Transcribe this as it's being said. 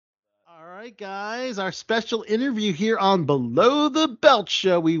right, guys, our special interview here on Below the Belt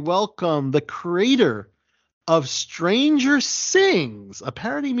Show. We welcome the creator of Stranger Sings, a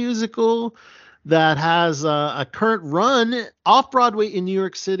parody musical that has a current run off Broadway in New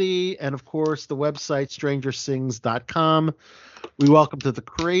York City, and of course the website strangersings.com. We welcome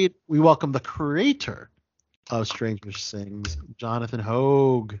the creator of Stranger Sings, Jonathan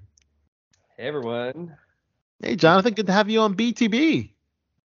Hogue. Hey everyone. Hey, Jonathan, good to have you on BTB.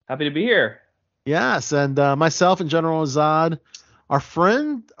 Happy to be here. Yes, and myself and General Azad are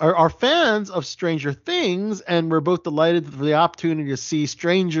fans of Stranger Things, and we're both delighted for the opportunity to see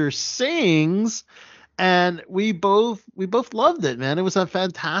Stranger Sings, and we both loved it, man. It was a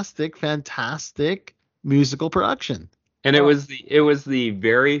fantastic musical production. And Oh, it was the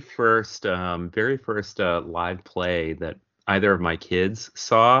very first live play that either of my kids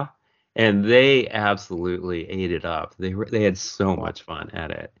saw, and they absolutely ate it up. They had so much fun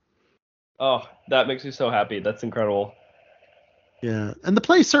at it. oh, that makes me so happy. That's incredible. Yeah, and the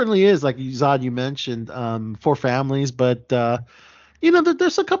play certainly is, like Zad, you mentioned, for families, but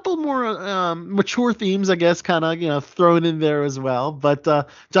there's a couple more mature themes, I guess, kind of thrown in there as well. But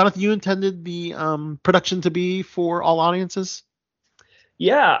Jonathan, you intended the production to be for all audiences?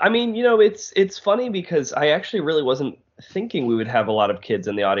 Yeah, I mean, it's funny because I actually really wasn't thinking we would have a lot of kids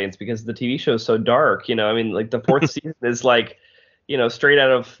in the audience because the TV show is so dark. I mean, like the fourth season is like, straight out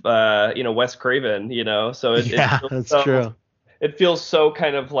of Wes Craven. So it Yeah, feels that's so true. it feels so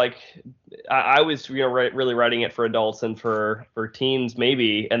kind of like I was really writing it for adults and for teens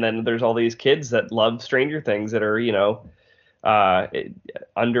maybe, and then there's all these kids that love Stranger Things that are uh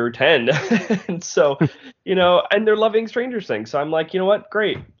under 10 and so and they're loving Stranger Things, so I'm like, you know what,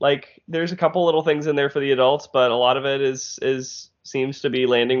 great. Like there's a couple little things in there for the adults, but a lot of it is seems to be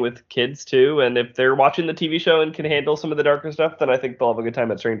landing with kids too, and if they're watching the TV show and can handle some of the darker stuff, then I think they'll have a good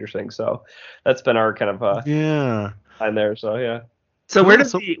time at Stranger Things. So that's been our kind of Yeah, time there. So yeah. So cool.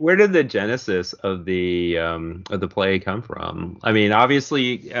 So where did the genesis of the play come from? I mean,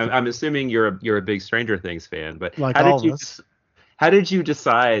 obviously, I'm assuming you're a big Stranger Things fan, but like all of us. how did you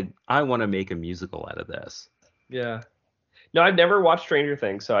decide I want to make a musical out of this? Yeah. No, I've never watched Stranger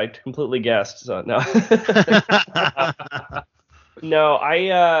Things, so I completely guessed. So no. No,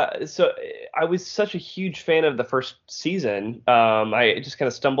 I was such a huge fan of the first season. I just kind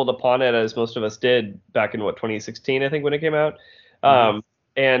of stumbled upon it as most of us did back in 2016, I think, when it came out. Mhm.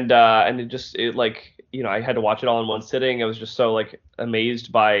 And it like, I had to watch it all in one sitting. I was just so like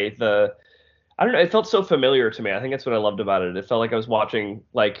amazed by the I don't know, it felt so familiar to me. I think that's what I loved about it. It felt like I was watching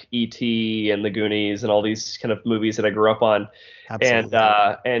like E.T. and The Goonies and all these kind of movies that I grew up on, and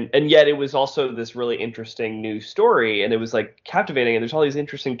Absolutely. and yet it was also this really interesting new story, and it was like captivating, and there's all these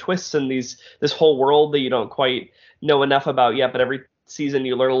interesting twists and this whole world that you don't quite know enough about yet, but every season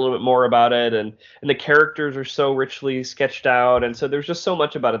you learn a little bit more about it, and the characters are so richly sketched out, and so there's just so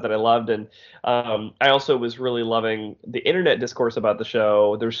much about it that I loved. And I also was really loving the internet discourse about the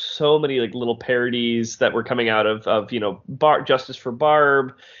show. There's so many like little parodies that were coming out of Justice for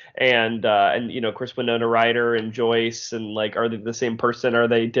Barb, and of course Winona Ryder and Joyce, and like, are they the same person? Are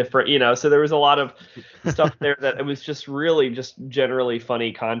they different? So there was a lot of stuff there that it was just really just generally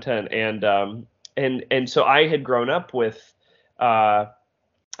funny content. And so I had grown up with uh,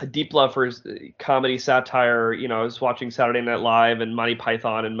 a deep love for comedy satire. I was watching Saturday Night Live and Monty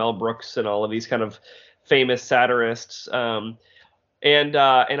Python and Mel Brooks and all of these kind of famous satirists. And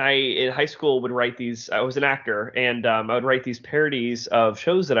I in high school would write these. I was an actor, and I would write these parodies of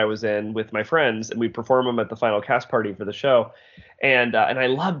shows that I was in with my friends, and we'd perform them at the final cast party for the show. And I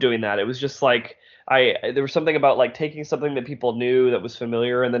loved doing that. It was just like there was something about like taking something that people knew that was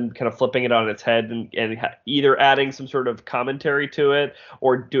familiar and then kind of flipping it on its head, and either adding some sort of commentary to it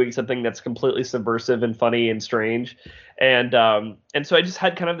or doing something that's completely subversive and funny and strange. And so I just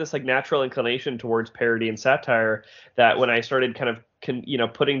had kind of this like natural inclination towards parody and satire, that when I started kind of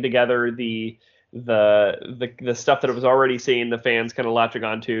putting together the stuff that I was already seeing the fans kind of latching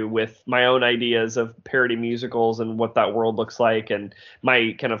onto with my own ideas of parody musicals and what that world looks like, and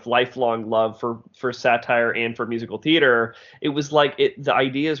my kind of lifelong love for satire and for musical theater, it was like the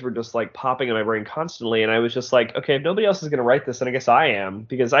ideas were just like popping in my brain constantly, and I was just like, okay, if nobody else is going to write this, then I guess I am,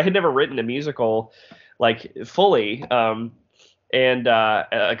 because I had never written a musical like fully. And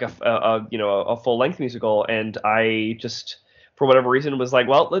like a full length musical, and I just, for whatever reason, was like,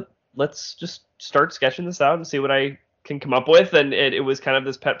 well, let's just start sketching this out and see what I can come up with. And it was kind of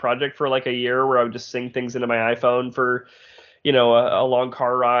this pet project for like a year, where I would just sing things into my iPhone for a long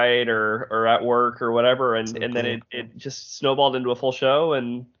car ride or at work or whatever, and then Okay. it just snowballed into a full show,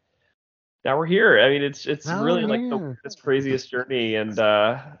 and now we're here. I mean, it's Now we're really like the here. weirdest, craziest journey, and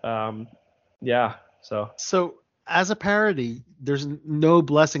Yeah. So So as a parody, there's no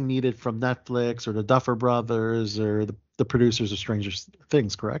blessing needed from Netflix or the Duffer Brothers or the producers of Stranger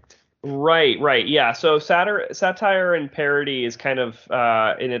Things, correct? right, yeah. So satire and parody is kind of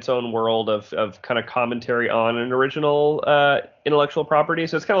in its own world of kind of commentary on an original intellectual property.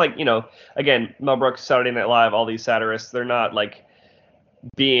 So it's kind of like, again, Mel Brooks, Saturday Night Live, all these satirists, they're not like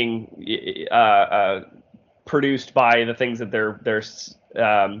being produced by the things that they're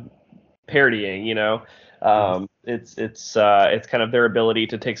parodying. It's kind of their ability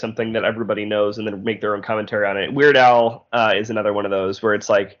to take something that everybody knows and then make their own commentary on it. Weird Al is another one of those where it's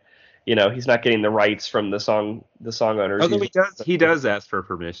like, he's not getting the rights from the song owners. Although he does ask for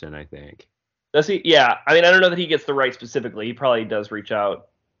permission, I think. Does he? Yeah. I mean, I don't know that he gets the rights specifically. He probably does reach out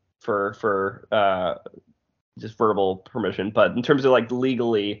for just verbal permission, but in terms of like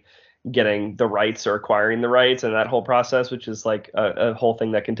legally getting the rights or acquiring the rights and that whole process, which is like a whole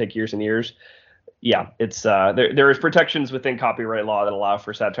thing that can take years and years. Yeah, it's there is protections within copyright law that allow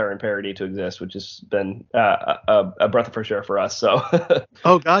for satire and parody to exist, which has been a breath of fresh air for us. So,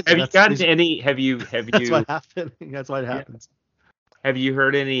 oh God, have you gotten any? Have you? That's what happened. That's why it happens. Have you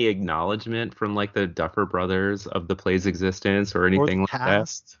heard any acknowledgement from like the Duffer Brothers of the play's existence or anything like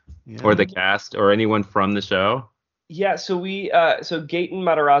that? Yeah. Or the cast or anyone from the show? Yeah, so so Gaten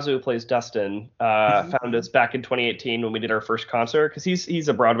Matarazzo, who plays Dustin, found us back in 2018 when we did our first concert, because he's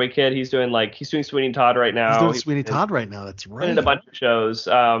a Broadway kid. He's doing Sweeney Todd right now. He's doing Sweeney Todd right now. That's right. In a bunch of shows.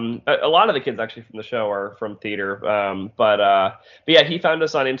 A lot of the kids actually from the show are from theater. But yeah, he found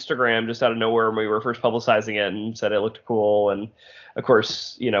us on Instagram just out of nowhere when we were first publicizing it and said it looked cool. And of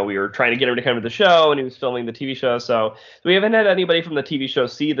course, we were trying to get him to come to the show, and he was filming the TV show. So we haven't had anybody from the TV show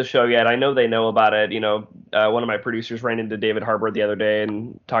see the show yet. I know they know about it. One of my producers ran into David Harbour the other day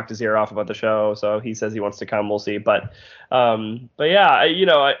and talked his ear off about the show. So he says he wants to come. We'll see. But yeah,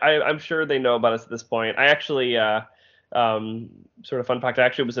 I'm sure they know about us at this point. I actually, sort of fun fact, I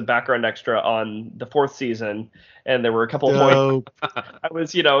actually was a background extra on the 4th season, and there were a couple of points I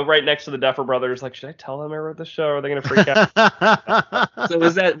was, right next to the Duffer Brothers, like, should I tell them I wrote the show? Are they gonna freak out? So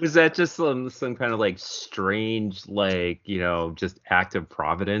was that just some kind of like strange, like, just act of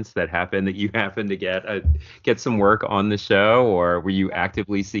providence that happened, that you happened to get some work on the show, or were you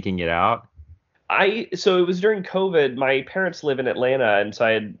actively seeking it out? So it was during COVID. My parents live in Atlanta, and so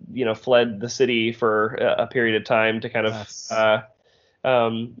I had, fled the city for a period of time to kind of, Yes.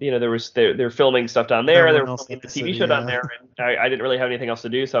 they're filming stuff down there. They were Everyone else filming the in the TV city, show down yeah. there, and I didn't really have anything else to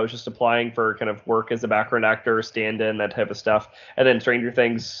do, so I was just applying for kind of work as a background actor, stand-in, that type of stuff. And then Stranger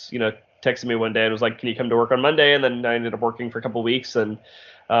Things, texted me one day and was like, "Can you come to work on Monday?" And then I ended up working for a couple of weeks, and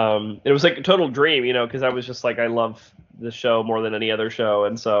it was like a total dream, because I was just like, I love the show more than any other show,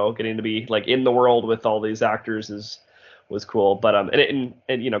 and so getting to be like in the world with all these actors was cool. But and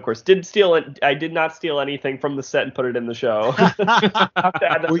of course, I did not steal anything from the set and put it in the show.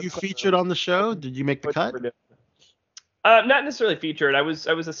 Were you featured on the show? Did you make the cut? Not necessarily featured. I was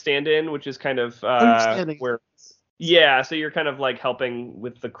a stand-in, which is kind of where. Yeah, so you're kind of like helping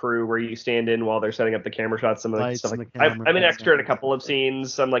with the crew where you stand in while they're setting up the camera shots. Some of the stuff. I'm an extra in a couple of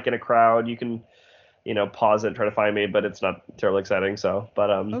scenes. I'm like in a crowd. You can, pause it and try to find me, but it's not terribly exciting. So,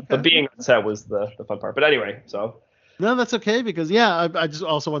 but being on set was the fun part. But anyway, so. No, that's okay, because I just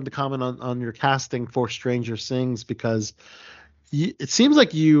also wanted to comment on your casting for Stranger Things, because it seems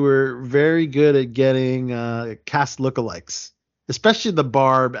like you were very good at getting cast lookalikes, especially the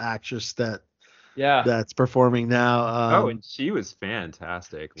Barb actress that's performing now. And she was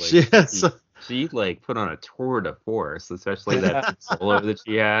fantastic. She like put on a tour de force, especially that solo that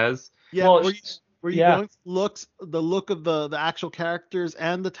she has. Yeah. Well, were you going for the look of the actual characters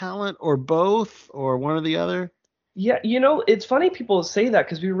and the talent, or both, or one or the other? Yeah, it's funny people say that,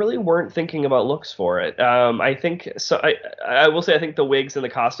 because we really weren't thinking about looks for it. I think so. I will say I think the wigs and the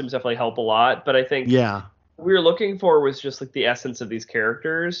costumes definitely help a lot, but I think we were looking for was just like the essence of these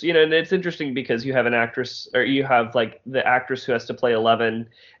characters, and it's interesting because you have an actress, or you have like the actress who has to play Eleven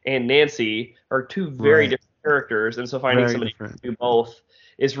and Nancy are two very different characters, and so finding somebody who can do both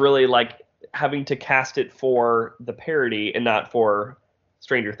is really like having to cast it for the parody and not for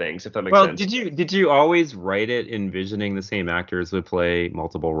Stranger Things, if that makes sense. Well, did you always write it envisioning the same actors would play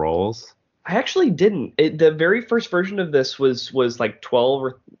multiple roles? I actually didn't. The very first version of this was like 12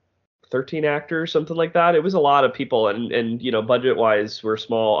 or 13 actors, something like that. It was a lot of people, and budget wise, we're a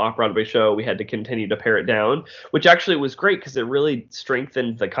small off-Broadway show. We had to continue to pare it down, which actually was great because it really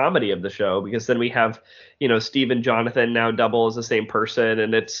strengthened the comedy of the show, because then we have Steve and Jonathan now double as the same person,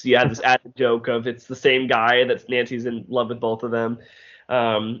 and it's this added joke of it's the same guy that's Nancy's in love with both of them.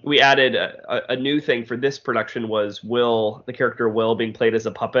 we added a new thing for this production was Will, the character Will, being played as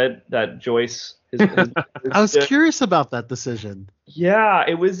a puppet that Joyce. I was curious about that decision. Yeah,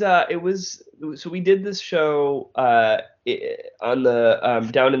 it was. So we did this show on the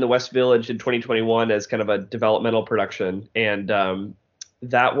down in the West Village in 2021 as kind of a developmental production, and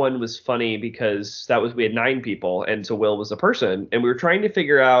that one was funny because we had 9 people, and so Will was a person, and we were trying to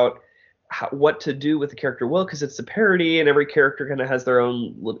figure out what to do with the character Will, because it's a parody and every character kind of has their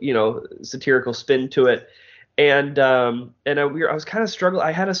own, satirical spin to it. And I was kind of struggling.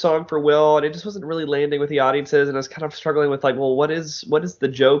 I had a song for Will, and it just wasn't really landing with the audiences, and I was kind of struggling with like, well, what is the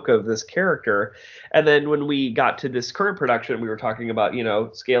joke of this character? And then when we got to this current production, we were talking about,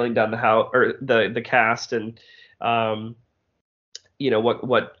 scaling down the house or the cast, and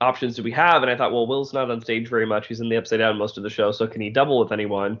what options do we have? And I thought, well, Will's not on stage very much. He's in the Upside Down most of the show, so can he double with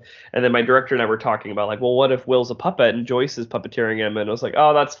anyone? And then my director and I were talking about like, well, what if Will's a puppet and Joyce is puppeteering him? And I was like,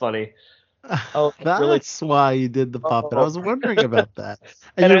 oh, that's funny. Oh, that's really? Why you did the puppet. I was wondering about that.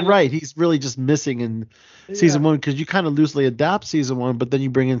 And you're right. He's really just missing in season 1, because you kind of loosely adapt season 1, but then you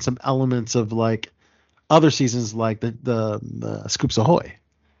bring in some elements of like other seasons, like the Scoops Ahoy.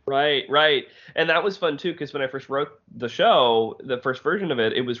 Right. And that was fun too, because when I first wrote the show, the first version of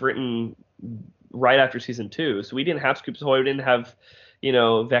it, it was written right after season 2. So we didn't have Scoops Ahoy, we didn't have,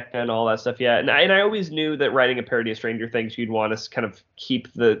 Vecna and all that stuff yet. And I always knew that writing a parody of Stranger Things, you'd want to kind of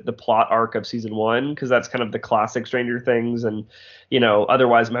keep the plot arc of season 1, because that's kind of the classic Stranger Things. And,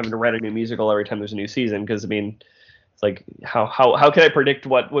 otherwise I'm having to write a new musical every time there's a new season, because it's like how can I predict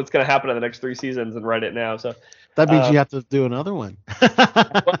what's going to happen in the next 3 seasons and write it now? So that means you have to do another one. You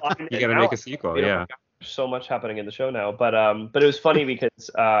got to make a sequel, yeah. So much happening in the show now, but it was funny because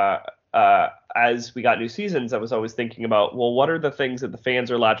as we got new seasons, I was always thinking about, well, what are the things that the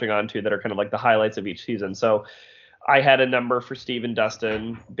fans are latching onto that are kind of like the highlights of each season? So I had a number for Steve and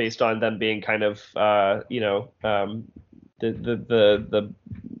Dustin based on them being kind of the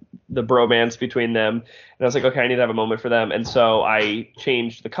bromance between them. And I was like, okay, I need to have a moment for them. And so I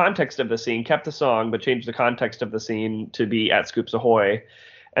changed the context of the scene, kept the song, but changed the context of the scene to be at Scoops Ahoy.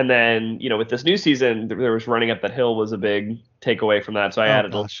 And then, with this new season, there was Running Up That Hill was a big takeaway from that. So I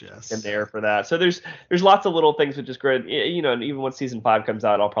added in there for that. So there's lots of little things, which is great. And even when season 5 comes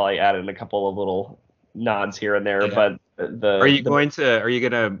out, I'll probably add in a couple of little nods here and there. Yeah. But are you going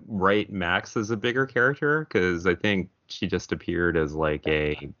to write Max as a bigger character? Because I think she just appeared as like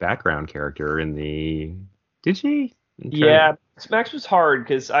a background character in the. Did she? Yeah, Max was hard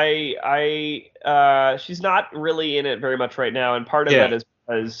because she's not really in it very much right now, and part of that is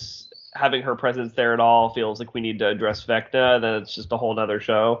because having her presence there at all feels like we need to address Vecna. Then it's just a whole nother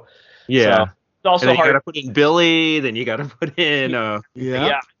show. Yeah. So it's also hard. You got to put in Billy, then you got to put in.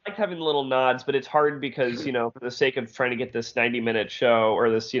 Yeah, I like having little nods, but it's hard because for the sake of trying to get this 90-minute show or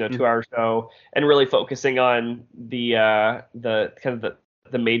this 2-hour show and really focusing on the kind of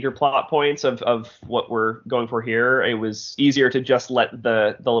the major plot points of what we're going for here, it was easier to just let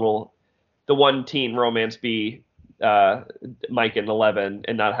the one teen romance be Mike and 11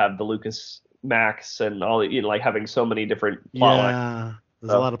 and not have the Lucas Max and all like having so many different plot lines.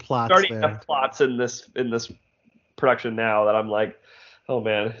 There's a lot of plots starting there. to have plots in this production now that I'm like, oh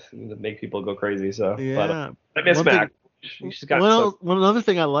man, it make people go crazy. So but I miss Max. One other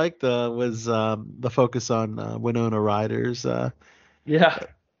thing I liked was the focus on Winona Ryder's. Not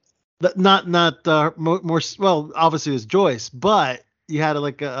more well, obviously it was Joyce, but you had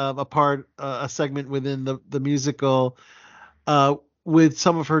like a segment within the musical with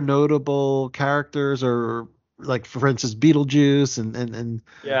some of her notable characters, or like for instance Beetlejuice and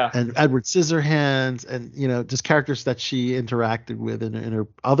Edward Scissorhands, and just characters that she interacted with in her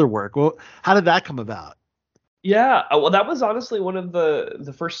other work. Well, how did that come about? Yeah, well, that was honestly one of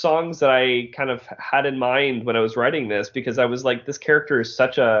the first songs that I kind of had in mind when I was writing this, because I was like, this character is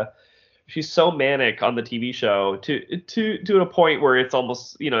she's so manic on the TV show to a point where it's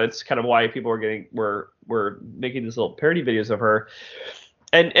almost, it's kind of why people were making these little parody videos of her.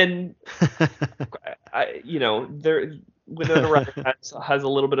 And Winona Ryder has a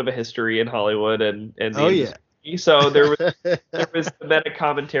little bit of a history in Hollywood and so there was the meta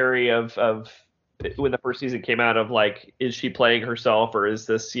commentary of when the first season came out of like, is she playing herself, or is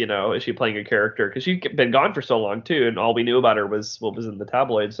this, is she playing a character? Because she'd been gone for so long too, and all we knew about her was what was in the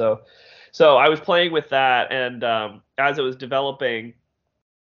tabloid. So I was playing with that, and as I was developing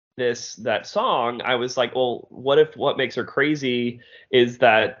that song, I was like, well, what makes her crazy is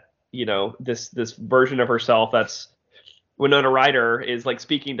that this version of herself that's Winona Ryder is like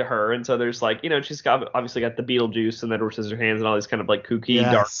speaking to her, and so there's like, she's obviously got the Beetlejuice and Edward Scissorhands and all these kind of like kooky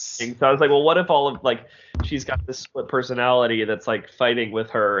dark things. So I was like, well, what if all of like she's got this split personality that's like fighting with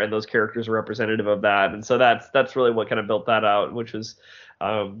her, and those characters are representative of that, and so that's really what kind of built that out, which was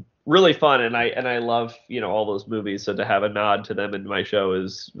really fun, and I love all those movies, so to have a nod to them in my show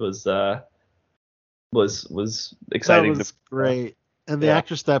was exciting. That was great. And the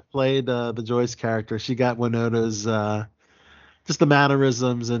actress that played the Joyce character, she got Winona's just the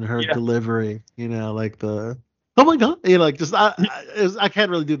mannerisms and her delivery, like the oh my god, like just I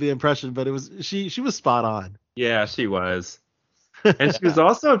can't really do the impression, but it was she was spot on. Yeah, she was. And she was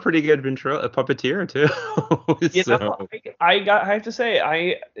also a pretty good puppeteer too. I have to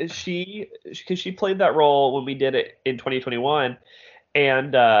say, because she played that role when we did it in 2021,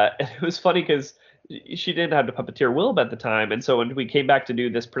 and it was funny because she didn't have the puppeteer Wilb at the time, and so when we came back to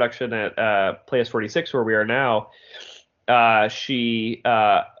do this production at Playhouse 46, where we are now, she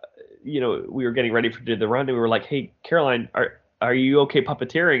we were getting ready to do the run, and we were like, hey Caroline, are you okay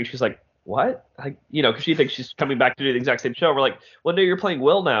puppeteering? And she's like, what? Like, because she thinks she's coming back to do the exact same show. We're like, well, no, you're playing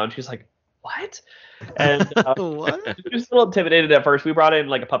Will now. And she's like, what? And what? She was a little intimidated at first. We brought in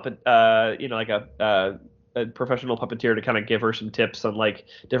like a puppet, like a professional puppeteer to kind of give her some tips on like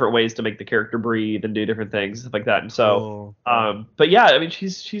different ways to make the character breathe and do different things, stuff like that. And so, but yeah, I mean,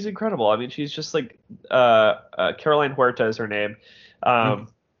 she's incredible. I mean, she's just like Caroline Huerta is her name.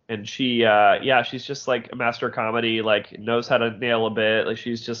 And she, she's just like a master of comedy, like knows how to nail a bit. Like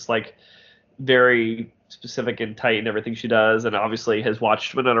she's just like very specific and tight in everything she does. And obviously has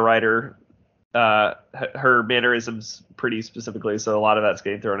watched Winona Ryder, her mannerisms pretty specifically. So a lot of that's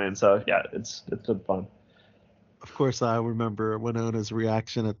getting thrown in. So yeah, it's been fun. Of course, I remember Winona's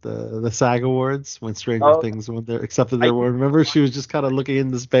reaction at the SAG Awards when Stranger Things accepted their award. Remember, she was just kind of looking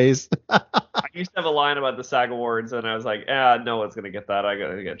into space. I used to have a line about the SAG Awards, and I was like, no one's gonna get that. I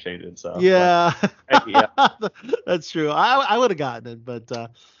gotta change it. So yeah, that's true. I would have gotten it, but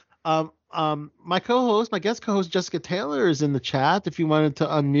my guest co-host Jessica Taylor is in the chat. If you wanted to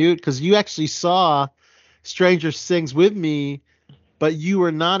unmute, because you actually saw Stranger Things with me. But you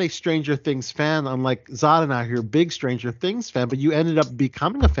were not a Stranger Things fan, unlike Zod and I, who are big Stranger Things fan, but you ended up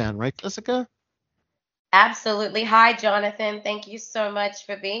becoming a fan, right, Jessica? Absolutely. Hi, Jonathan. Thank you so much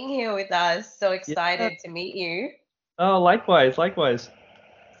for being here with us. So excited to meet you. Oh, likewise.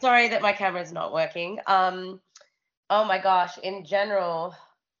 Sorry that my camera's not working. Oh my gosh, in general,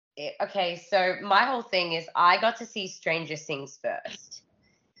 okay, so my whole thing is I got to see Stranger Things first.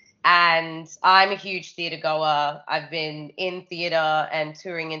 And I'm a huge theater goer. I've been in theater and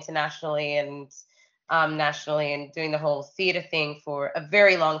touring internationally and nationally and doing the whole theater thing for a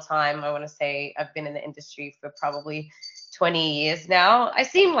very long time. I want to say I've been in the industry for probably 20 years now. I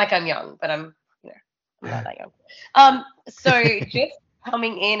seem like I'm young, but I'm not that young. So just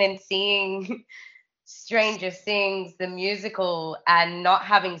coming in and seeing Stranger Things, the musical, and not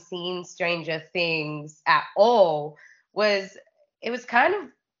having seen Stranger Things at all was kind of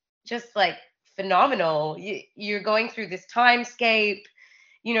just like phenomenal. You're going through this timescape,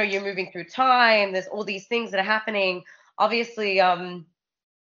 you're moving through time. There's all these things that are happening. Obviously, I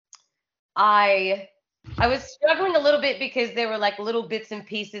was struggling a little bit because there were like little bits and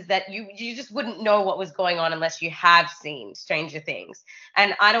pieces that you just wouldn't know what was going on unless you have seen Stranger Things.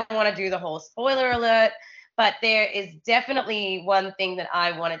 And I don't want to do the whole spoiler alert, but there is definitely one thing that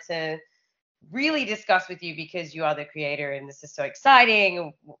I wanted to really discuss with you because you are the creator and this is so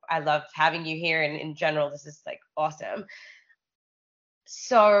exciting. I love having you here, and in general this is like awesome.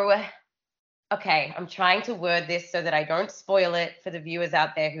 So okay, I'm trying to word this so that I don't spoil it for the viewers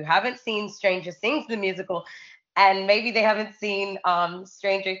out there who haven't seen Stranger Things the musical, and maybe they haven't seen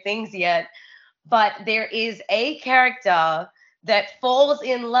Stranger Things yet, but there is a character that falls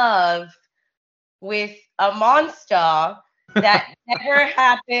in love with a monster that never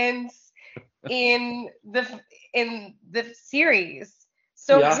happens in the series.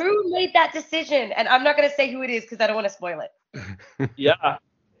 So who made that decision? And I'm not going to say who it is because I don't want to spoil it. Yeah.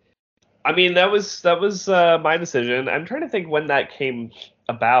 I mean, that was my decision. I'm trying to think when that came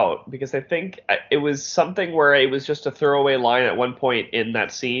about, because I think it was something where it was just a throwaway line at one point in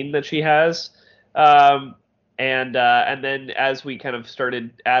that scene that she has. And then as we kind of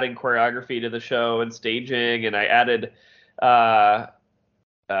started adding choreography to the show and staging, and I added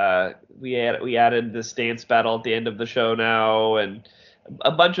we added this dance battle at the end of the show now, and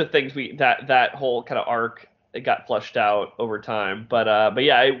a bunch of things that whole kind of arc, it got flushed out over time. But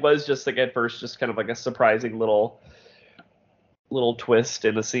yeah, it was just like at first just kind of like a surprising little twist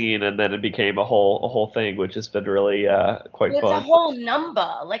in the scene, and then it became a whole thing, which has been really quite fun. It's a whole number.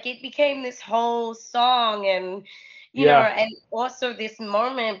 Like it became this whole song, and you know, Yeah. and also this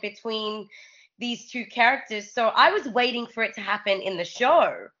moment between these two characters. So I was waiting for it to happen in the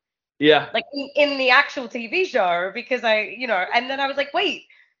show, Yeah. like in the actual TV show, because and then I was like, wait,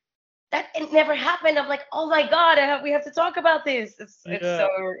 that it never happened. I'm like, oh my god, we have to talk about this. Yeah.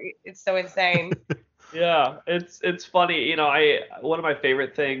 It's so insane. Yeah, it's funny. I one of my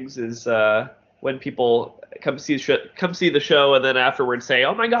favorite things is when people come see the show and then afterwards say,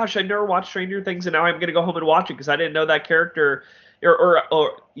 "Oh my gosh, I never watched Stranger Things and now I'm gonna go home and watch it because I didn't know that character."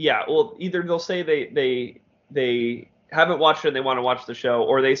 Or yeah, well, either they'll say they haven't watched it and they want to watch the show,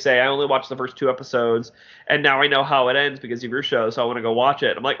 or they say I only watched the first 2 episodes and now I know how it ends because of your show, so I want to go watch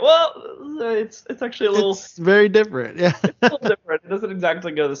it. I'm like, well, it's actually a little. It's very different. Yeah. It's a little different. It doesn't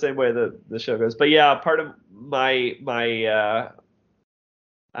exactly go the same way that the show goes. But yeah, part of my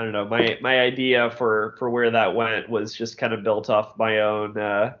I don't know, my idea for where that went was just kind of built off my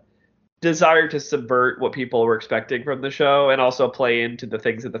own desire to subvert what people were expecting from the show and also play into the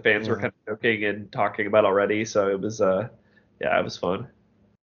things that the fans were kind of joking and talking about already. So it was yeah, it was fun.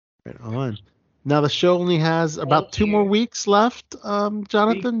 Right on. Now the show only has about 2 more weeks left,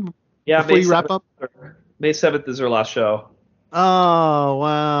 Jonathan. Yeah, before you wrap up. May 7th is our last show. Oh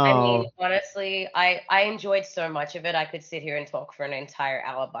wow! I mean, honestly, I enjoyed so much of it. I could sit here and talk for an entire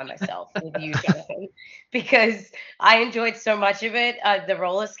hour by myself with you, Jonathan, because I enjoyed so much of it. The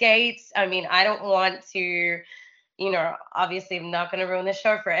roller skates. I mean, I don't want to, obviously, I'm not going to ruin the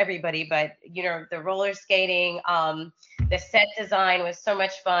show for everybody, but the roller skating, the set design was so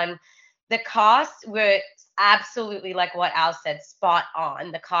much fun. The cast were absolutely, like what Al said, spot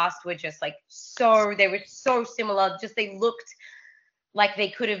on. The cast were just like they were so similar. Just they looked like they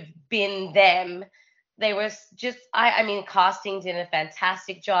could have been them. They were just, I mean, casting did a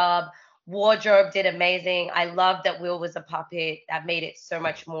fantastic job. Wardrobe did amazing. I love that Will was a puppet. That made it so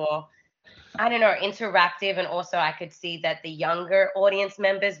much more, I don't know, interactive. And also I could see that the younger audience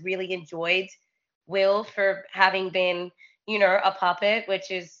members really enjoyed Will for having been, a puppet,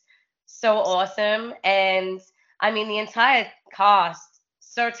 which is so awesome. And I mean, the entire cast,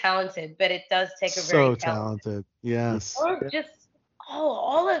 so talented, but it does take a very So talented. Yes. just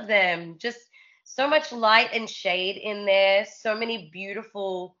all of them, just so much light and shade in there, so many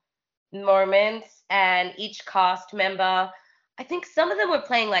beautiful moments, and each cast member, I think some of them were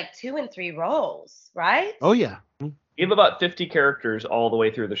playing like 2 and 3 roles, right? Oh yeah. We have about 50 characters all the way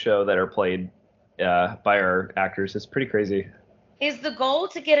through the show that are played by our actors. It's pretty crazy. Is the goal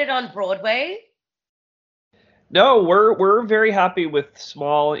to get it on Broadway? No, we're very happy with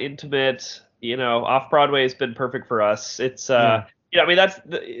small, intimate. Off Broadway has been perfect for us. It's I mean, that's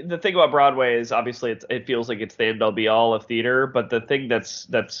the thing about Broadway is obviously it feels like it's the end all be all of theater, but the thing that's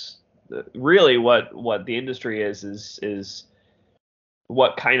really what the industry is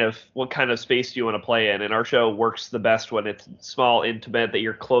what kind of space do you want to play in? And our show works the best when it's small, intimate, that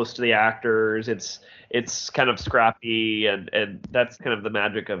you're close to the actors. It's kind of scrappy, and that's kind of the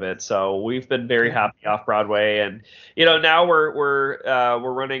magic of it. So we've been very happy off Broadway, and now we're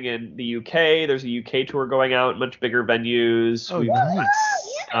running in the UK. There's a UK tour going out, much bigger venues. Oh, nice.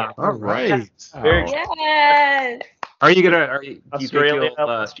 All right. Very Yes. Are you gonna? Do you Australia think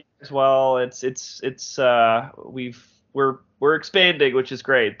you'll, as well. We're expanding, which is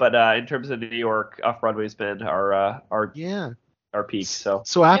great. But in terms of New York, Off Broadway's been our peak. So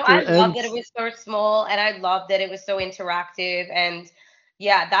after I love that it was so small, and I love that it was so interactive, and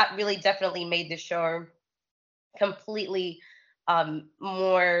yeah, that really definitely made the show completely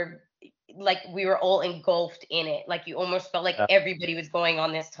more like we were all engulfed in it. Like you almost felt like everybody was going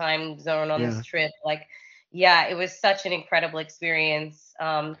on this time zone on this trip. Like, yeah, it was such an incredible experience.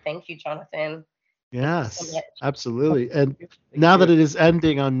 Thank you, Jonathan. Yes, absolutely. And now that it is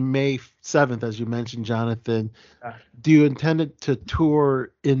ending on May 7th, as you mentioned, Jonathan, do you intend to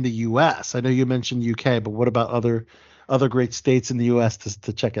tour in the U.S.? I know you mentioned UK, but what about other great states in the U.S.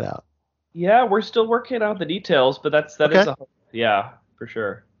 to check it out? Yeah, we're still working out the details, but that is for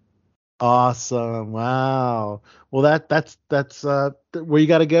sure. Awesome. Wow. Well, that's where you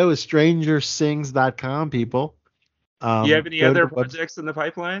got to go is strangersings.com, people. Do you have any other projects in the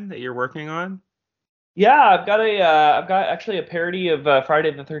pipeline that you're working on? Yeah, I've got actually a parody of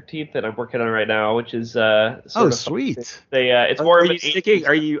Friday the 13th that I'm working on right now, which is sweet. It's more.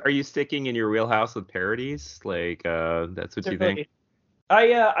 Are you sticking in your wheelhouse with parodies? Like that's what you think?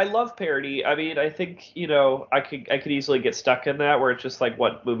 I love parody. I mean, I think I could easily get stuck in that where it's just like,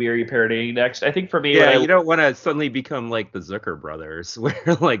 what movie are you parodying next? I think for me, Yeah, you don't want to suddenly become like the Zucker brothers, where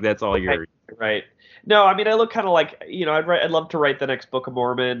like that's all right, you're. right. No, I mean, I look kind of like, I'd love to write the next Book of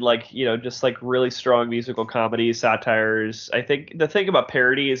Mormon, like, just like really strong musical comedies, satires. I think the thing about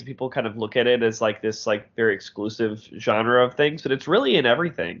parody is people kind of look at it as like this like very exclusive genre of things, but it's really in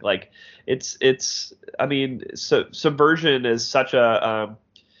everything. Like I mean, subversion is such a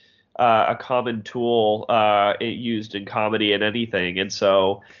common tool used in comedy and anything. And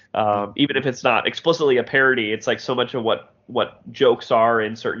so even if it's not explicitly a parody, it's like so much of what jokes are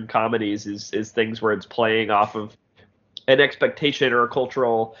in certain comedies is things where it's playing off of an expectation or a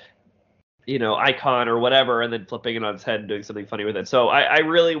cultural icon or whatever, and then flipping it on its head and doing something funny with it. So I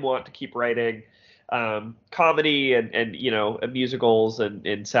really want to keep writing comedy and musicals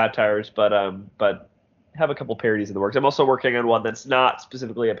and satires, but have a couple parodies in the works. I'm also working on one that's not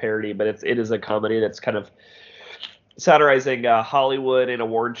specifically a parody, but it is a comedy that's kind of satirizing Hollywood and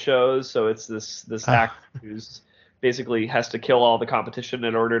award shows. So it's this actor who's basically has to kill all the competition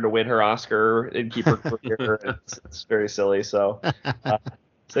in order to win her Oscar and keep her career. It's very silly. So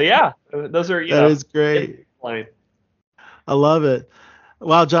yeah, those are That is great. Fine. I love it.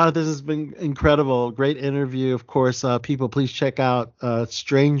 Wow, Jonathan, this has been incredible. Great interview. Of course, people, please check out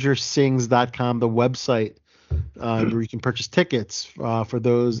strangersings.com, the website where you can purchase tickets for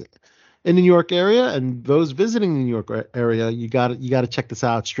those in the New York area and those visiting the New York area. You got to check this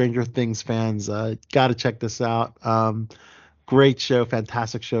out. Stranger Things fans, got to check this out. Great show,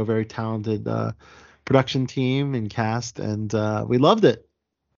 fantastic show, very talented production team and cast, and we loved it.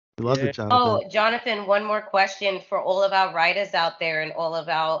 We loved it, Jonathan. Oh, Jonathan, one more question for all of our writers out there and all of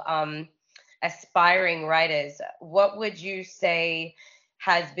our aspiring writers. What would you say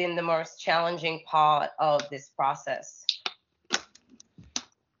has been the most challenging part of this process?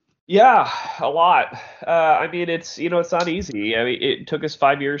 Yeah, a lot. I mean, it's not easy. I mean, it took us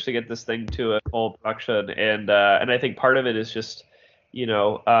 5 years to get this thing to a full production, and I think part of it is just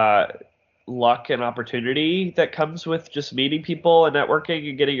luck and opportunity that comes with just meeting people and networking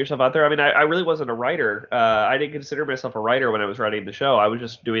and getting yourself out there. I mean, I really wasn't a writer. I didn't consider myself a writer when I was writing the show. I was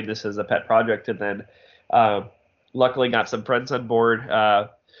just doing this as a pet project, and then luckily got some friends on board.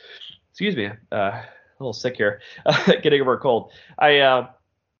 Excuse me, a little sick here, getting over a cold. I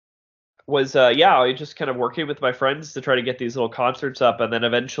was I just kind of working with my friends to try to get these little concerts up, and then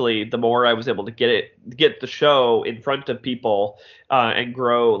eventually the more I was able to get the show in front of people and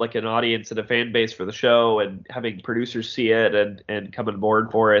grow like an audience and a fan base for the show, and having producers see it and come on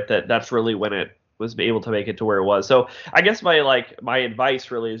board for it, that's really when it was able to make it to where it was. So I guess my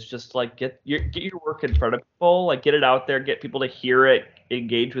advice really is just like get your work in front of people, like get it out there, get people to hear it,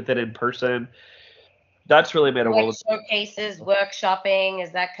 engage with it in person. That's really made a world. Showcases, workshopping, is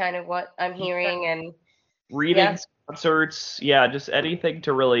that kind of what I'm hearing? And readings, concerts, just anything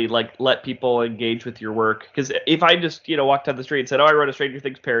to really like let people engage with your work. Because if I just walked down the street and said, "Oh, I wrote a Stranger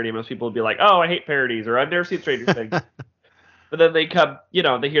Things parody," most people would be like, "Oh, I hate parodies," or "I've never seen Stranger Things." But then they come,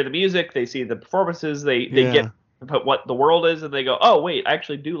 they hear the music, they see the performances, they get what the world is, and they go, "Oh, wait, I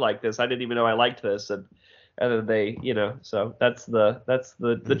actually do like this. I didn't even know I liked this," and then they, so that's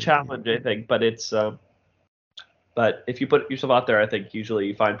the challenge, I think. But it's but if you put yourself out there, I think usually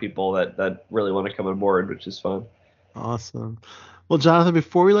you find people that really want to come on board, which is fun. Awesome. Well, Jonathan,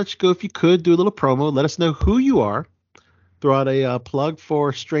 before we let you go, if you could do a little promo, let us know who you are. Throw out a plug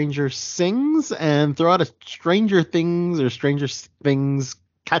for Stranger Sings, and throw out a Stranger Things or Stranger Things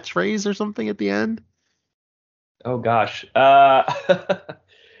catchphrase or something at the end. Oh gosh. Sorry,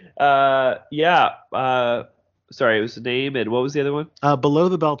 it was the name, and what was the other one? Below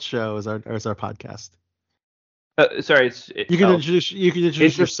the Belt Show is our podcast. Sorry, you can introduce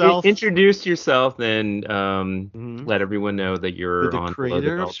yourself. Introduce yourself, then let everyone know that you're the on creator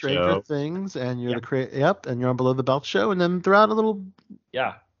Below the Belt of Stranger Show. Things, and you're the creator. Yep, and you're on Below the Belt Show, and then throw out a little.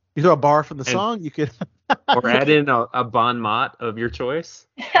 Yeah. You throw a bar from the song. You could. Or add in a bon mot of your choice.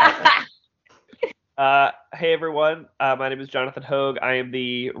 Hey everyone, my name is Jonathan Hogue. I am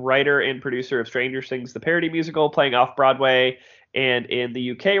the writer and producer of Stranger Things, the parody musical, playing off Broadway and in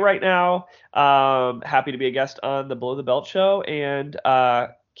the UK right now. Happy to be a guest on the Below the Belt Show, and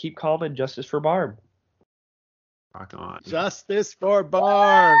keep calm and justice for Barb. Rock on. Justice for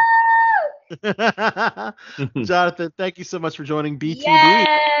Barb. Jonathan, thank you so much for joining BTB.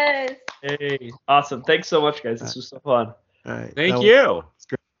 Yes. Hey, awesome. Thanks so much, guys. This was so fun. All right. Thank you. It's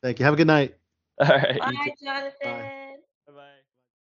great. Thank you. Have a good night. All right. Bye, Jonathan. Bye-bye.